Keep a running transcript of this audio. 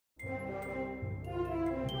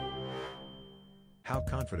How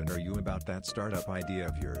confident are you about that startup idea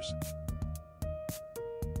of yours?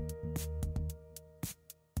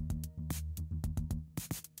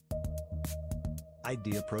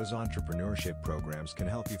 Idea Pro's entrepreneurship programs can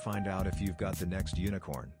help you find out if you've got the next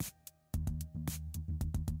unicorn.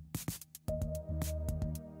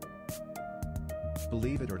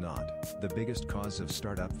 Believe it or not, the biggest cause of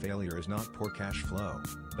startup failure is not poor cash flow,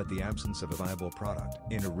 but the absence of a viable product.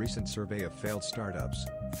 In a recent survey of failed startups,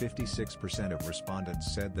 56% of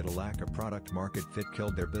respondents said that a lack of product market fit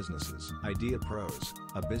killed their businesses. Idea Pros,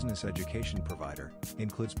 a business education provider,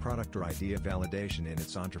 includes product or idea validation in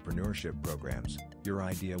its entrepreneurship programs. Your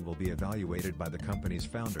idea will be evaluated by the company's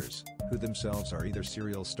founders, who themselves are either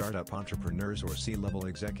serial startup entrepreneurs or C-level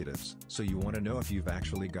executives. So you want to know if you've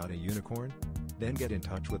actually got a unicorn? Then get in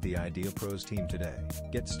touch with the Idea Pros team today.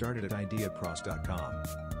 Get started at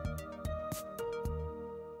ideapros.com.